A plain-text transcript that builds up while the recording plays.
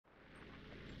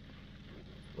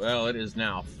Well, it is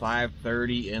now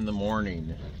 5:30 in the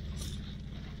morning.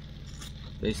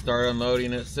 They start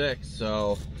unloading at 6,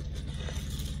 so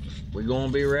we're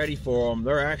gonna be ready for them.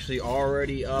 They're actually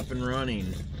already up and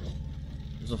running.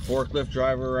 There's a forklift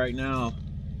driver right now.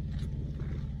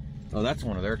 Oh, that's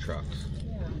one of their trucks.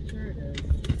 Yeah, I'm sure it is.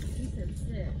 He said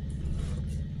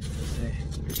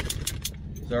 6.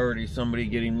 There's already somebody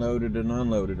getting loaded and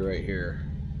unloaded right here.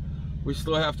 We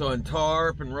still have to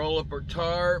untarp and roll up our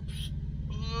tarps.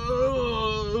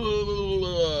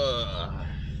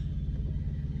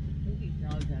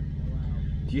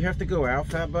 Do you have to go out,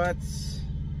 fat butts?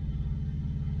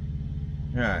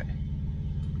 Alright.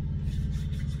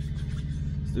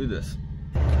 Let's do this.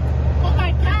 Oh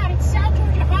my god, it's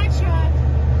Southwood Hot Shot!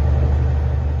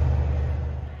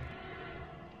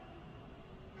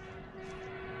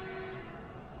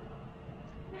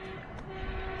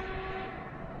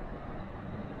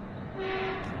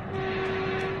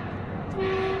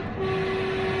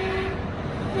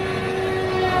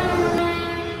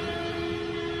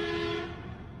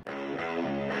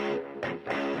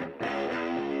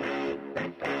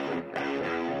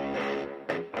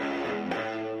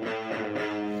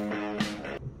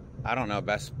 I don't know,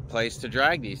 best place to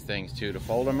drag these things to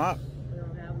fold them up. We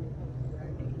don't have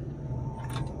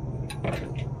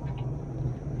any.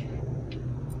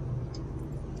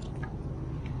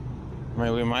 I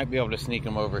mean, we might be able to sneak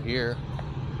them over here.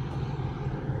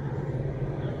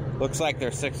 Looks like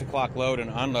there's 6 o'clock load and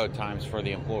unload times for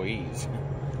the employees.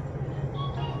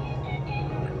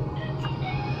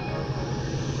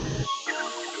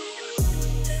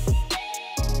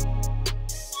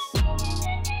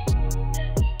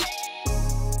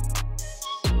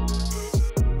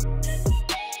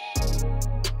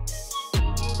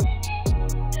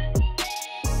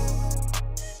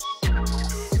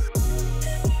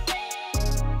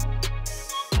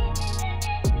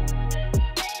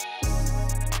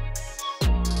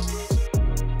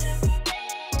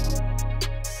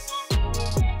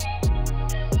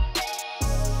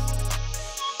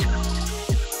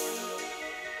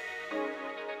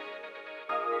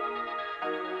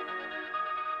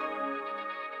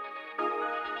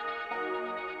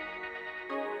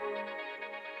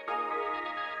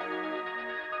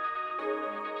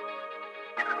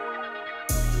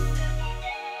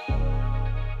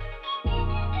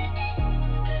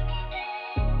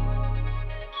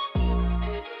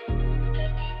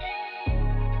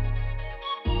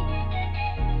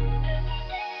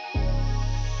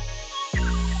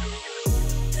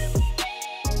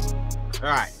 All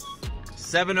right,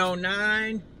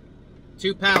 7:09,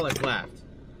 2 pallets left.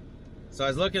 So I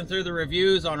was looking through the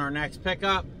reviews on our next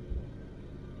pickup.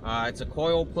 It's a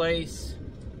coil place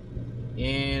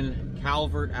in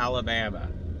Calvert, Alabama.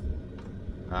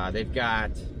 They've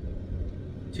got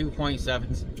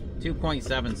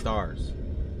 2.7 stars.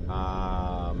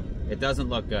 It doesn't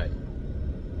look good.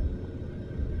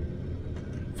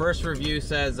 First review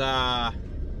says,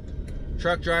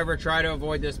 truck driver, try to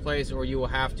avoid this place or you will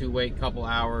have to wait a couple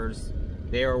hours.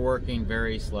 They are working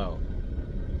very slow.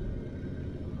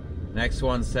 Next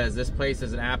one says, this place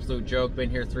is an absolute joke. Been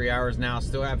here 3 hours now.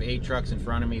 Still have 8 trucks in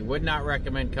front of me. Would not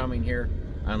recommend coming here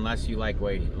unless you like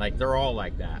waiting. Like, they're all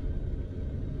like that.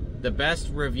 The best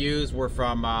reviews were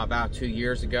from about 2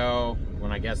 years ago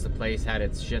when I guess the place had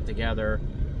its shit together.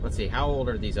 Let's see, how old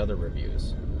are these other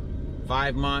reviews?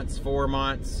 5 months, 4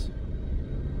 months.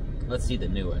 Let's see the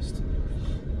newest.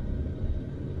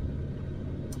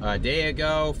 A day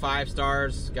ago, 5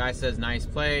 stars. Guy says nice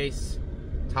place.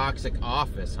 Toxic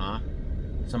office, huh?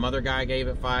 Some other guy gave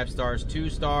it 5 stars, 2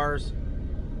 stars.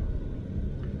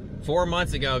 4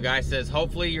 months ago, guy says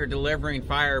hopefully you're delivering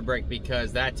fire brake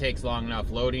because that takes long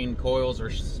enough. Loading coils or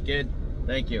skid.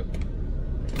 Thank you.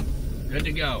 Good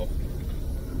to go.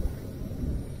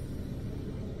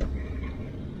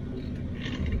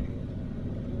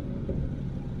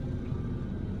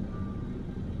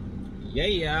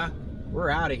 Yeah, we're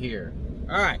out of here.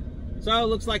 All right, so it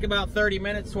looks like about 30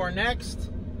 minutes to our next.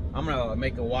 I'm gonna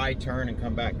make a wide turn and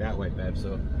come back that way, babe,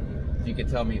 so if you could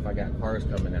tell me if I got cars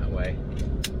coming that way.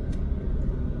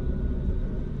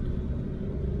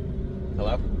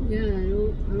 Hello? Yeah, I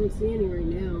don't see any right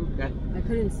now. Okay. I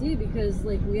couldn't see because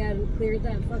like we hadn't cleared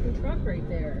that fucking truck right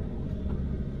there.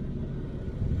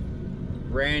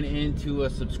 Ran into a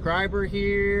subscriber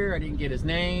here. I didn't get his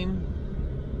name.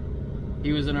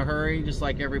 He was in a hurry, just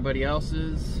like everybody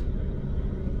else's.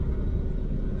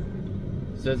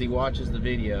 Says he watches the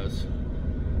videos.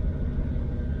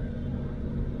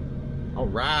 All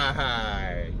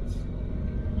right.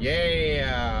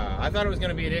 Yeah. I thought it was going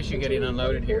to be an issue getting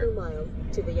unloaded here. Mile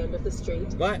to the end of the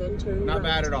street, But then turn not right.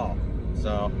 bad at all.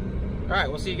 So, all right,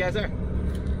 we'll see you guys there.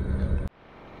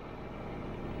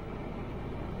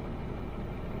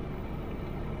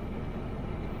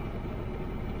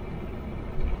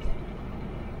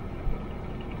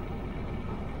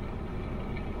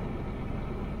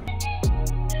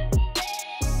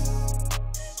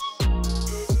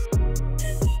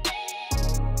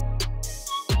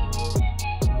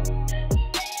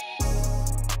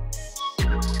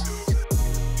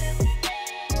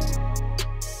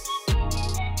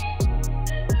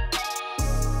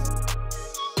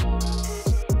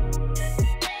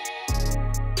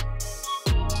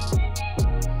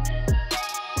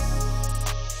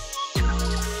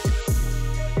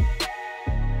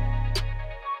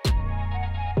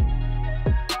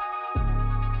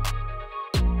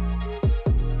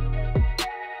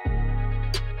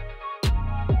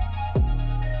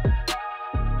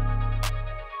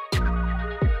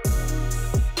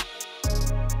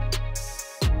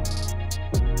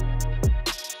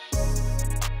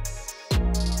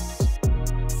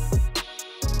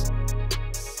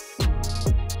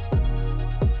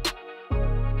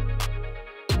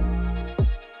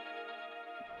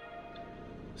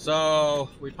 So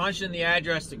we punched in the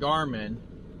address to Garmin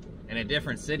and a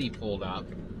different city pulled up,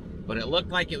 but it looked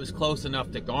like it was close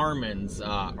enough to Garmin's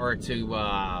or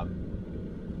to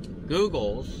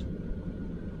Google's.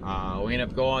 We ended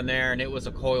up going there and it was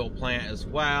a coil plant as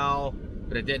well,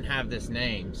 but it didn't have this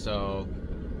name. So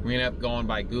we ended up going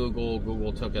by Google.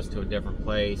 Google took us to a different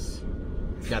place.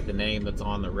 It's got the name that's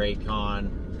on the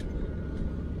Raycon.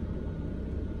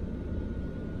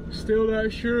 Still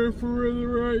not sure if we're in the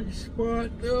right spot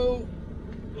though.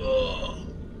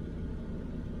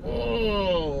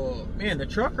 Oh man, the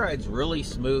truck ride's really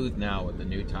smooth now with the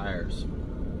new tires.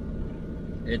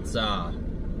 It's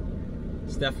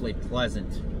definitely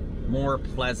pleasant, more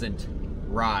pleasant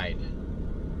ride.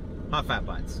 Hot fat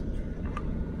butts.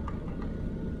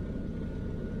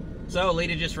 So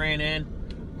Lita just ran in.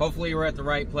 Hopefully we're at the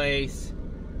right place.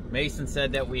 Mason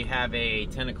said that we have a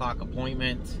 10 o'clock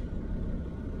appointment.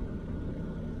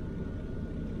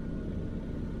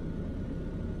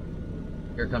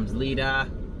 Here comes Lita.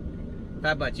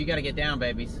 Fat butts, you gotta get down,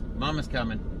 babies. Mama's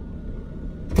coming.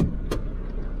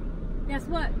 Guess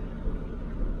what?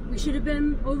 We should have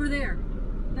been over there.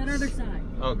 That other side.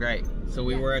 Oh, great. So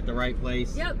we were at the right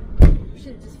place? Yep. We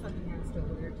should have just fucking asked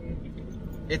over there, dude.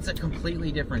 It's a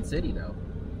completely different city, though.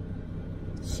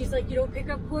 She's like, you don't pick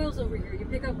up coils over here. You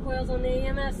pick up coils on the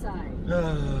AMS side.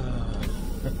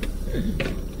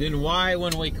 Then why,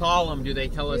 when we call them, do they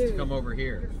tell us to come over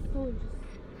here?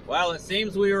 Well, it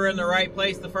seems we were in the right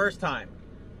place the first time.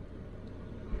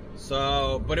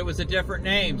 So, but it was a different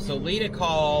name. So Lita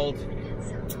called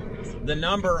the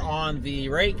number on the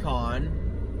Raycon,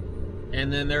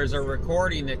 and then there's a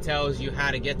recording that tells you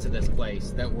how to get to this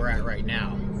place that we're at right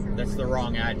now. That's the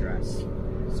wrong address.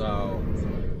 So,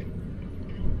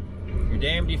 you're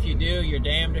damned if you do, you're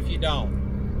damned if you don't.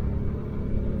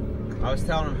 I was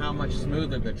telling him how much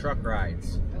smoother the truck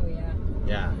rides. Oh, yeah.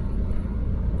 Yeah.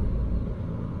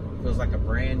 Feels like a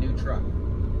brand new truck.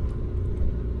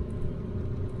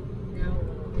 Now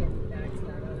we'll get back to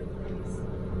that other place.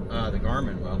 The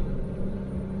Garmin will.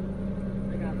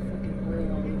 I got fucking oil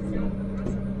all over me.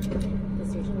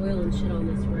 Because there's oil and shit on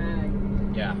this rag.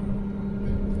 Yeah.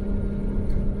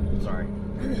 Sorry.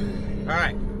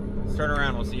 Alright. Let's turn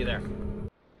around. We'll see you there.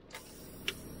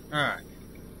 Alright.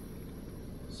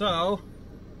 So,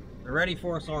 they're ready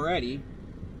for us already.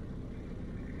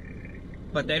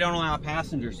 But they don't allow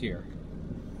passengers here.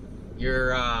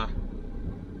 Your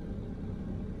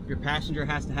passenger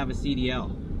has to have a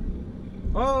CDL.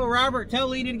 Oh, Robert, tell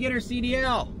Lita to get her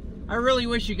CDL. I really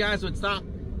wish you guys would stop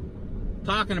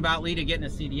talking about Lita getting a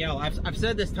CDL. I've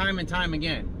said this time and time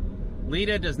again.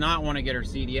 Lita does not want to get her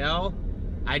CDL.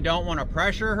 I don't want to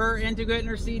pressure her into getting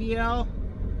her CDL.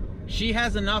 She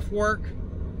has enough work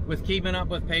with keeping up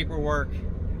with paperwork,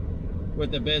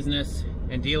 with the business,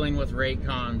 and dealing with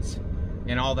Raycons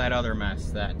and all that other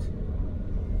mess that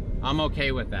I'm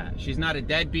okay with that. She's not a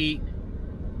deadbeat.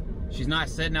 She's not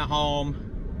sitting at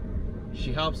home.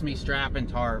 She helps me strap and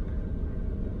tarp.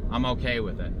 I'm okay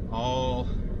with it. All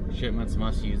shipments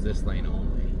must use this lane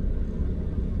only.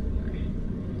 Okay.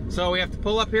 So we have to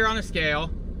pull up here on a scale.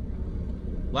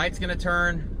 Light's gonna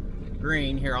turn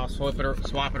green. Here, I'll swap it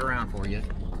around for you.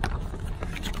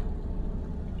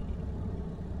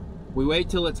 We wait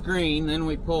till it's green, then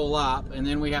we pull up, and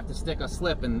then we have to stick a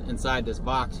slip inside this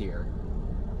box here.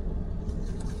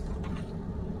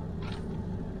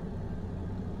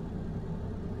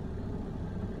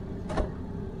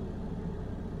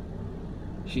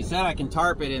 She said I can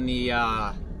tarp it in the,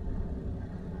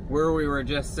 where we were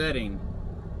just sitting,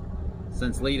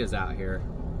 since Lita's out here.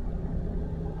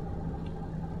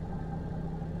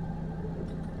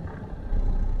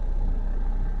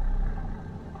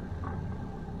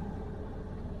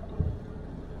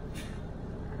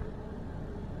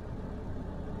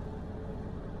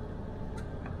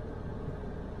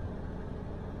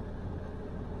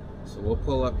 So we'll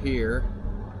pull up here.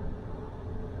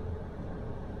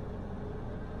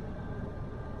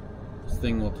 This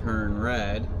thing will turn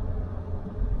red.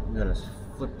 We gotta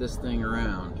flip this thing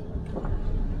around.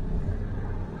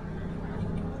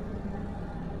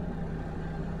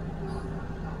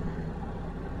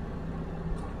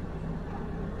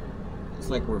 Looks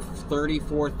like we're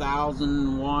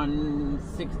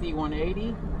 34,160,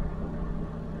 180.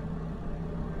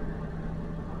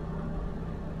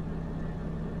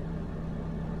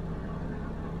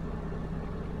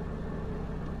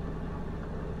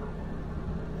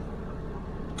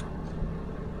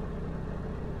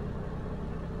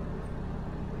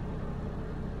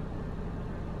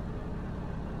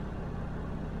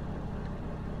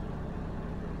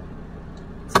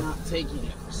 It's not taking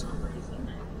it for some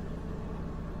reason.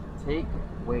 Take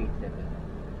weight ticket.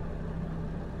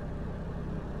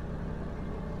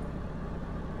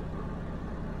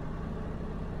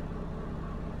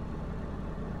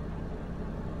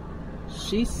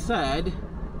 She said,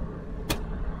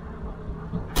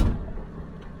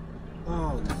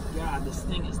 oh God, this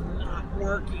thing is not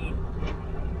working.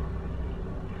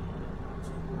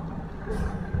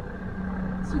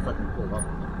 Let's see if I can pull up.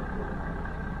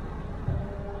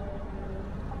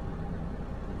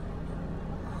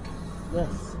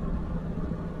 Yes.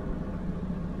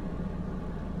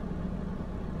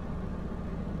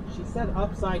 She said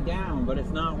upside down, but it's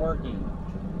not working.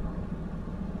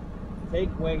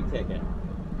 Take way ticket.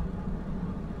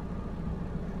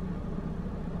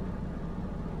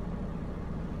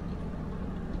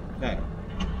 Okay.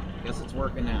 Guess it's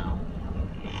working now.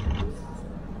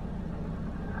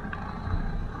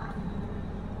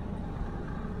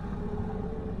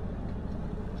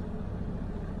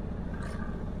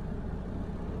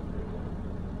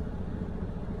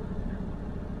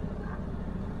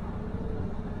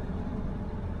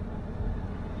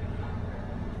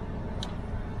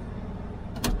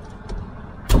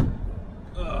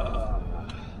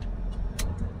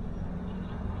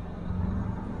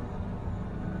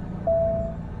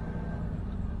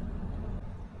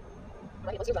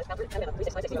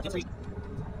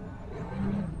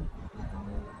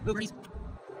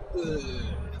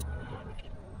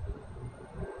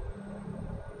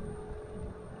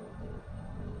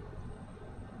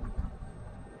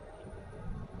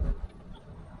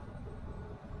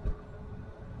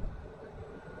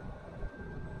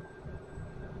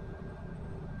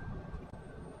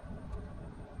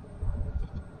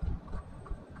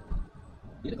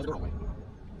 Yeah, go the wrong way.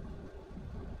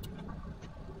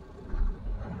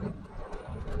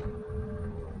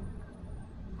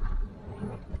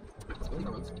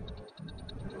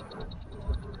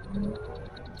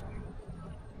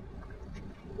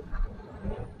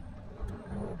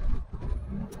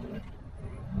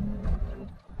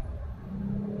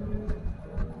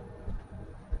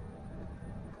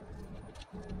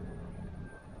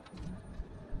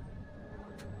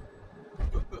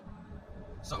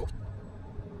 So,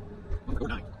 I'm gonna go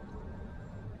 9.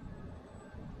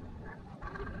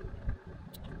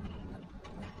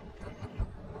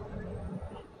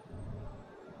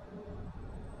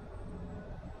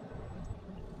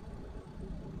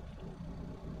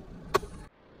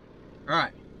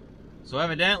 Alright, so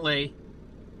evidently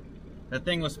that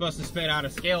thing was supposed to spit out a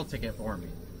scale ticket for me.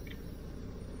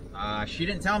 She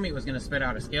didn't tell me it was going to spit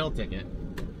out a scale ticket.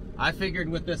 I figured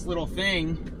with this little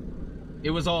thing, it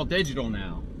was all digital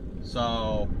now.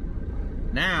 So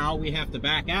now we have to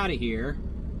back out of here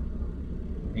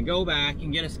and go back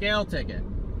and get a scale ticket.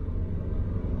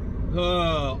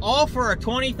 All for a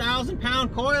 20,000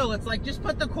 pound coil. It's like, just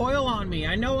put the coil on me.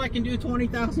 I know I can do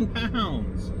 20,000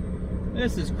 pounds.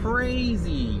 This is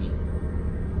crazy.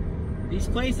 These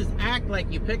places act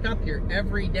like you pick up here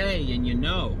every day and you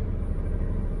know.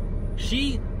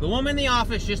 The woman in the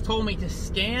office just told me to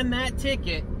scan that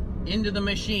ticket into the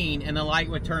machine and the light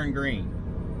would turn green.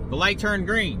 The light turned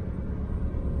green.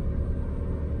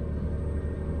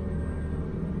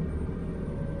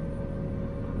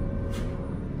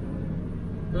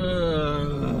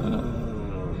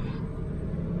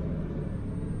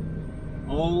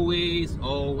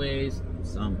 Always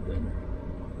something.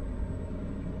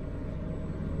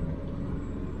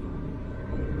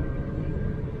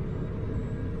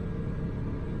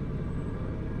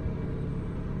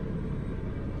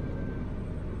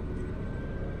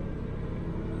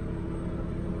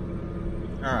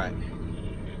 All right,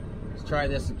 let's try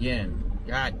this again.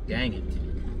 God dang it.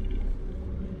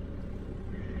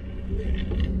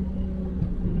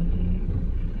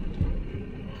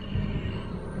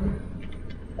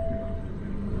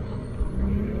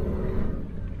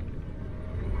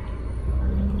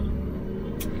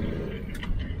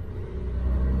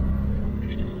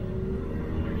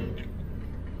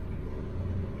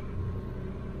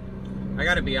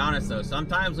 gotta be honest though,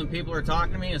 sometimes when people are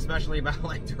talking to me, especially about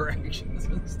like directions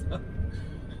and stuff,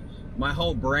 my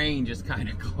whole brain just kind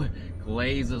of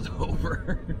glazes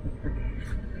over.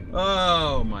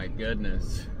 Oh my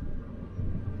goodness.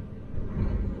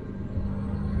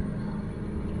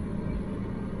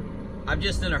 I'm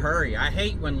just in a hurry. I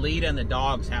hate when Lita and the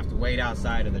dogs have to wait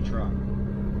outside of the truck.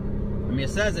 I mean, it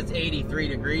says it's 83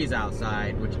 degrees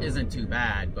outside, which isn't too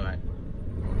bad, but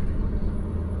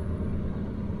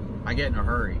I get in a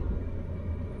hurry.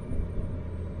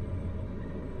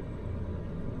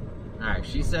 Alright,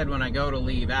 she said when I go to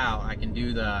leave out, I can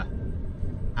do the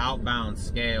outbound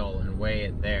scale and weigh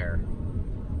it there.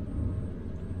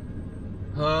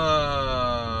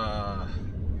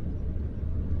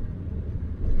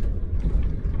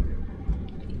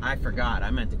 I forgot. I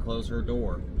meant to close her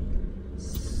door.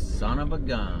 Son of a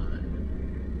gun.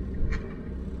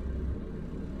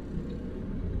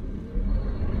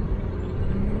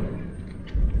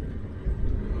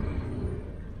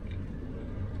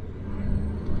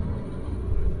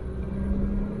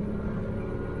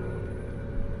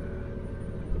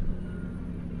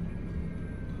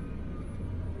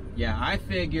 Yeah, I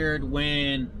figured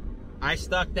when I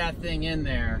stuck that thing in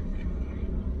there,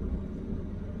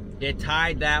 it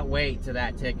tied that weight to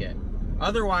that ticket.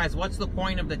 Otherwise, what's the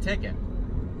point of the ticket?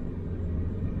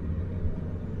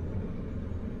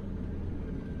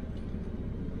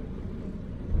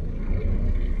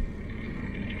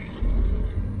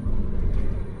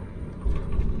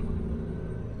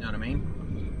 Know what I mean?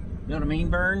 Know what I mean,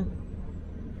 Vern?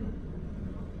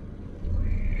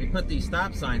 They put these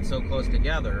stop signs so close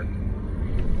together,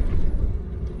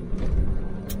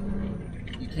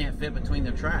 you can't fit between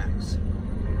the tracks.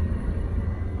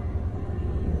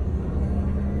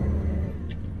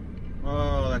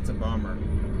 Oh, that's a bummer.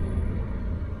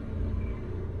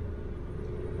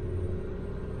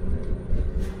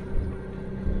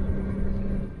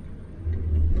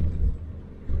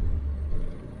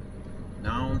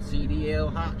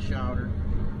 Non-CDL hot shotter.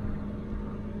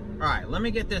 Alright, let me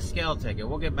get this scale ticket.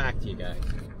 We'll get back to you guys.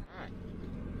 Alright.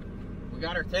 We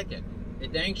got our ticket.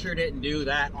 It dang sure didn't do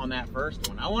that on that first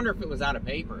one. I wonder if it was out of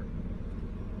paper.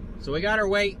 So we got our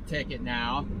weight ticket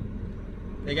now.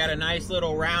 They got a nice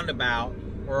little roundabout,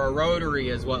 or a rotary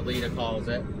is what Lita calls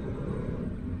it.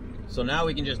 So now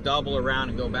we can just double around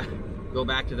and go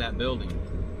back to that building.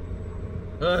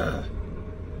 Ugh.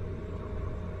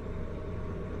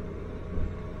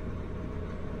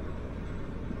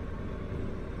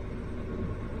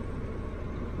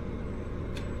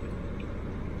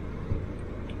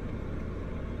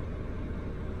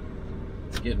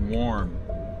 It's getting warm.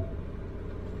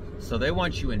 So they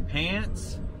want you in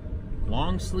pants,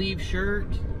 long sleeve shirt.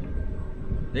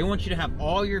 They want you to have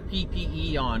all your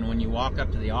PPE on when you walk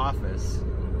up to the office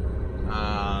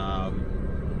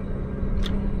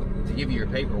to give you your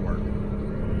paperwork,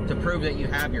 to prove that you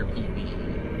have your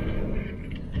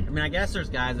PPE. I mean, I guess there's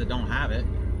guys that don't have it.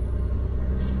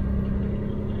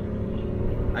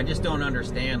 I just don't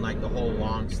understand like the whole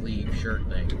long sleeve shirt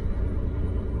thing.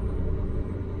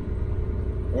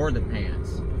 Or the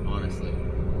pants, honestly.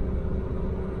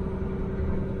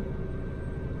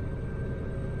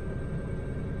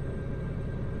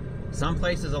 Some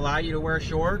places allow you to wear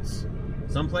shorts,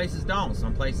 some places don't.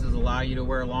 Some places allow you to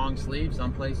wear long sleeves,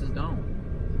 some places don't.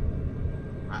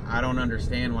 I don't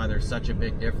understand why there's such a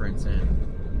big difference in.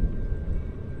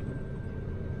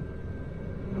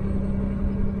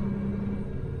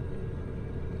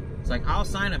 It's like, I'll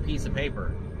sign a piece of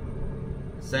paper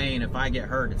saying if I get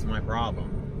hurt, it's my problem.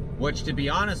 Which, to be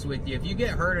honest with you, if you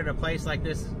get hurt at a place like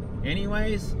this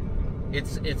anyways,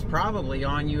 it's probably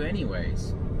on you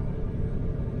anyways.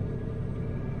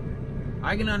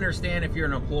 I can understand if you're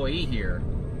an employee here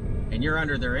and you're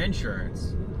under their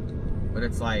insurance, but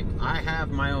it's like, I have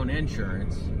my own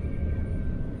insurance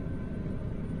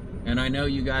and I know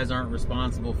you guys aren't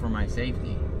responsible for my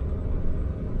safety.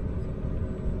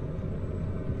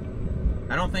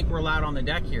 I don't think we're allowed on the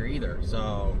deck here either,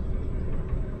 so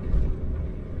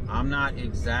I'm not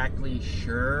exactly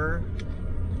sure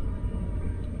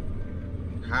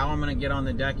how I'm gonna get on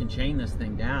the deck and chain this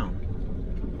thing down.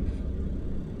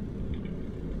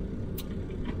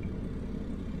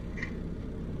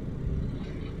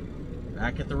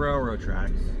 Back at the railroad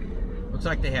tracks. Looks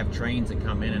like they have trains that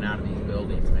come in and out of these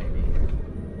buildings, maybe.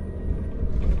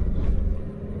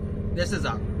 This is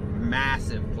a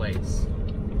massive place.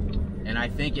 And I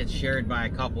think it's shared by a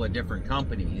couple of different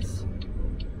companies,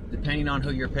 depending on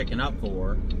who you're picking up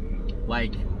for.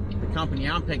 Like, the company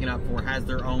I'm picking up for has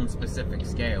their own specific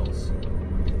scales.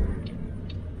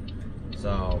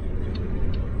 So,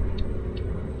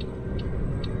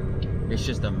 it's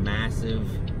just a massive,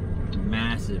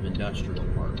 massive industrial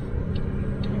park.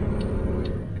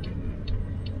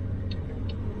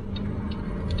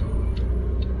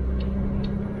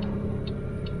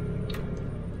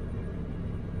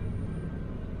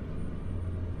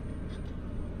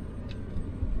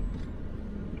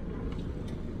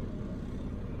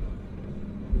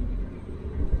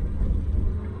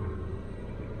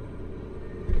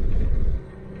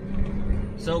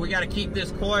 So we got to keep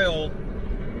this coil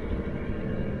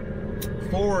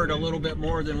forward a little bit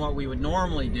more than what we would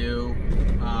normally do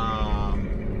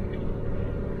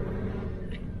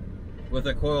with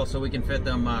a coil, so we can fit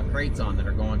them crates on that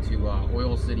are going to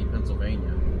Oil City,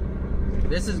 Pennsylvania.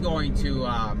 This is going to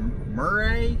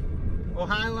Murray,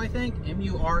 Ohio, I think.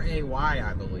 M-U-R-A-Y,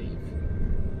 I believe.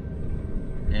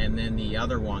 And then the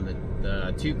other one,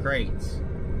 the 2 crates,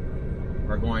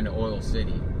 are going to Oil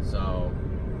City. So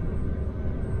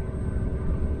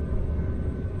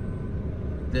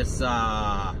this,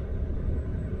 the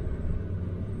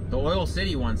Oil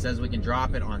City one says we can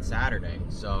drop it on Saturday,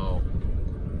 so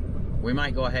we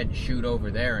might go ahead and shoot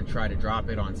over there and try to drop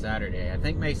it on Saturday. I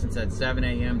think Mason said 7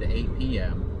 a.m. to 8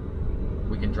 p.m.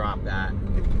 we can drop that,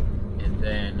 and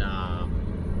then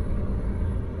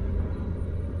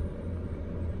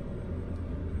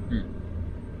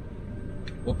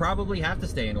we'll probably have to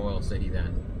stay in Oil City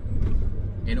then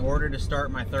in order to start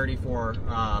my 34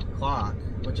 clock,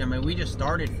 which, I mean, we just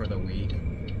started for the week,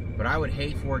 but I would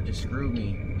hate for it to screw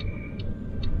me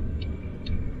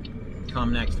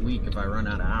come next week if I run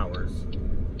out of hours.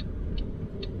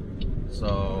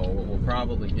 So what we'll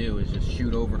probably do is just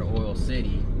shoot over to Oil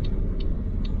City.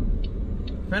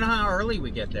 Depending on how early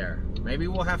we get there. Maybe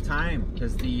we'll have time,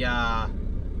 because the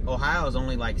Ohio is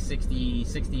only like 60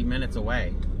 minutes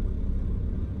away.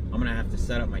 I'm gonna have to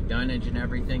set up my dunnage and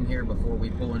everything here before we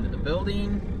pull into the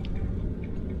building,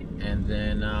 and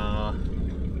then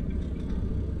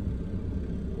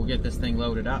we'll get this thing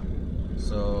loaded up.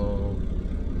 So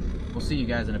we'll see you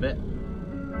guys in a bit.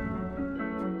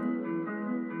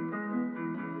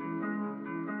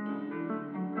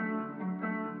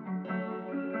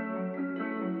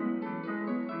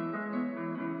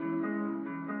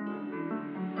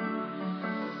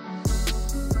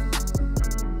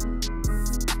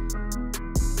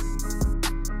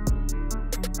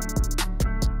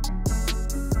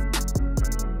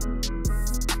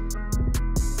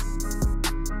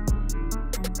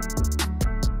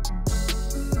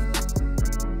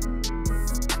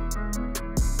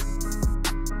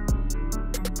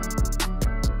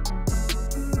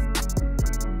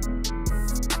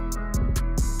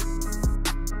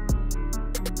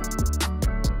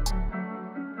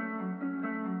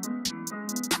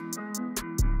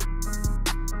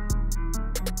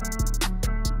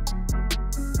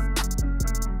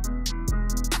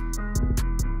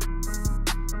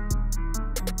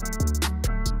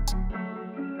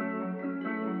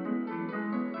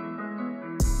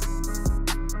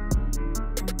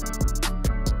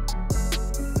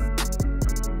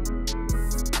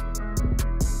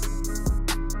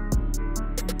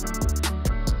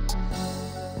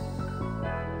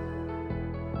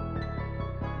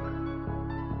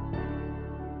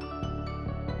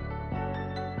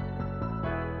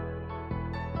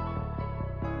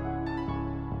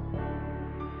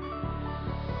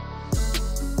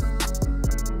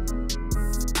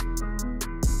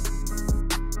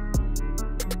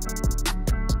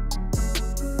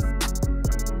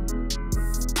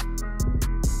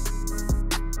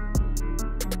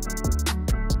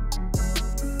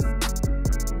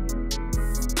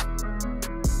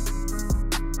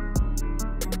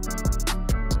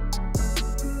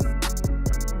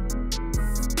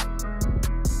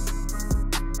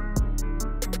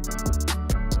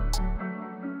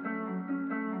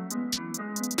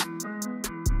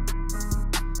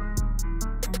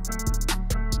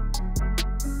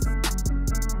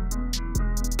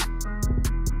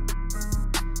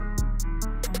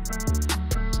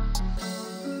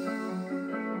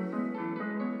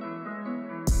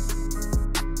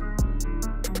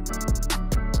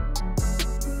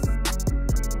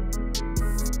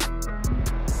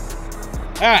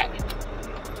 All right.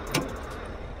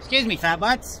 Excuse me, fat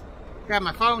butts. Grab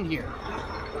my phone here.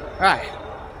 All right.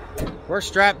 We're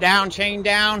strapped down, chained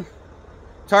down,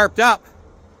 tarped up.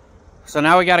 So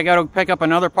now we got to go to pick up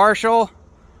another partial.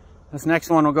 This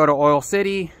next one will go to Oil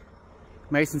City.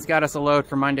 Mason's got us a load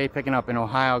for Monday, picking up in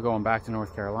Ohio, going back to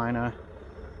North Carolina.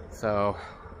 So,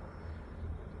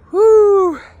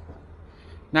 whoo!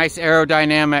 Nice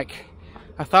aerodynamic.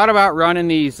 I thought about running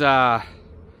these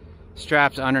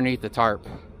straps underneath the tarp,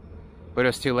 but it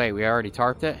was too late. We already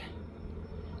tarped it.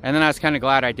 And then I was kind of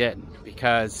glad I didn't,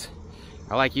 because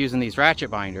I like using these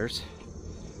ratchet binders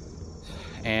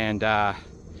and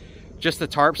just the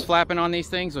tarps flapping on these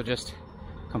things will just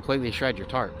completely shred your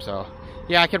tarp. So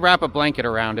yeah, I could wrap a blanket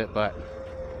around it, but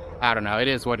I don't know. It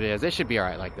is what it is. It should be all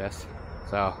right like this.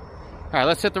 So, all right,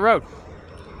 let's hit the road.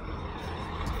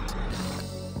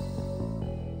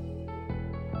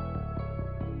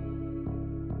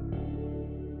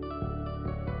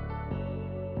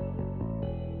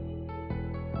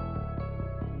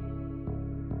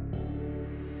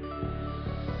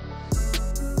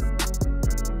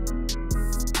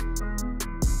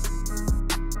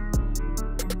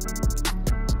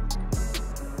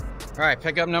 All right,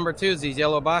 pickup number 2 is these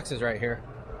yellow boxes right here.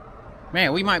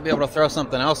 Man, we might be able to throw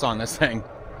something else on this thing.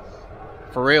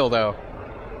 For real, though.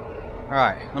 All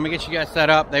right, let me get you guys set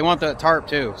up. They want the tarp,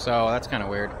 too, so that's kind of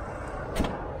weird.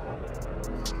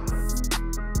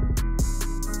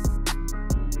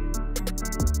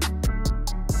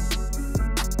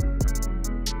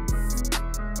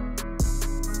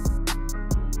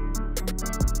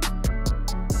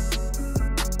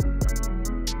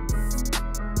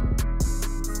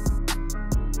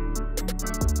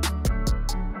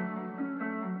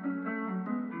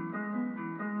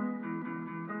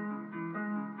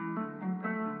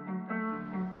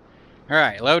 All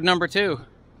right, load number 2.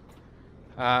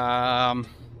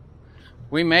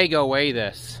 We may go weigh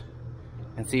this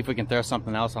and see if we can throw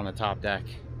something else on the top deck.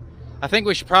 I think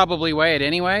we should probably weigh it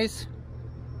anyways.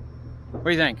 What do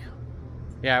you think?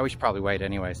 Yeah, we should probably weigh it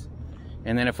anyways.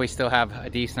 And then if we still have a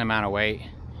decent amount of weight,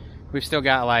 we've still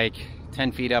got like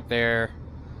 10 feet up there,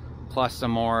 plus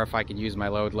some more if I could use my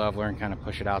load leveler and kind of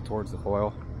push it out towards the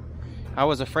coil. I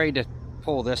was afraid to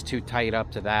pull this too tight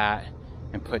up to that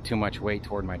and put too much weight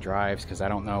toward my drives because I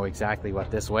don't know exactly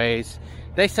what this weighs.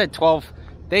 They said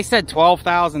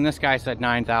 12,000. This guy said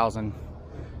 9,000.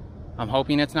 I'm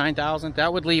hoping it's 9,000.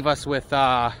 That would leave us with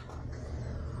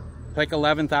like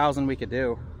 11,000 we could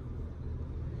do.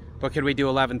 But could we do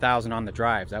 11,000 on the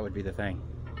drives? That would be the thing.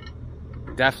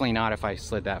 Definitely not if I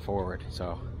slid that forward.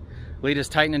 So Lita's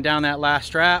tightening down that last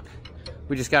strap.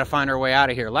 We just got to find our way out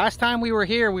of here. Last time we were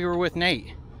here, we were with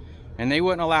Nate, and they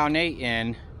wouldn't allow Nate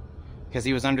in because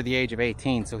he was under the age of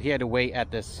 18, so he had to wait at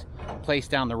this place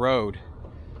down the road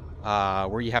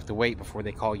where you have to wait before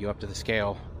they call you up to the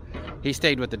scale. He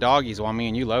stayed with the doggies while me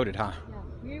and you loaded, huh?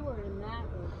 Yeah, we were in that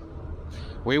room.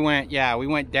 We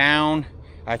went down.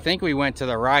 I think we went to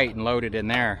the right and loaded in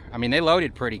there. I mean, they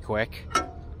loaded pretty quick.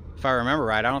 If I remember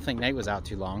right, I don't think Nate was out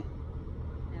too long.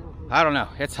 I don't know.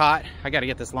 It's hot. I got to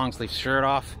get this long sleeve shirt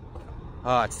off.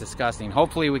 Oh, it's disgusting.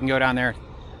 Hopefully we can go down there,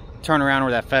 turn around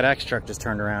where that FedEx truck just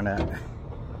turned around at.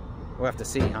 We'll have to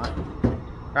see, huh?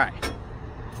 All right.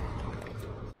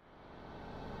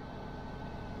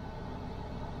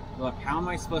 Look, how am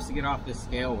I supposed to get off this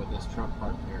scale with this truck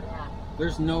parked here? Yeah.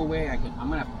 There's no way I can. I'm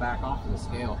gonna have to back off to the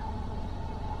scale.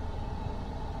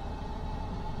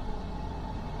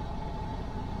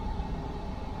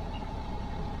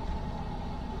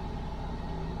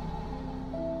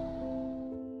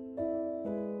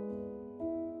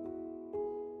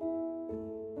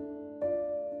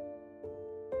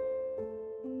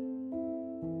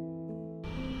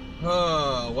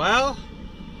 Oh, well,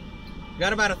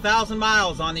 got about 1,000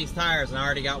 miles on these tires and I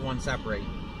already got one separating.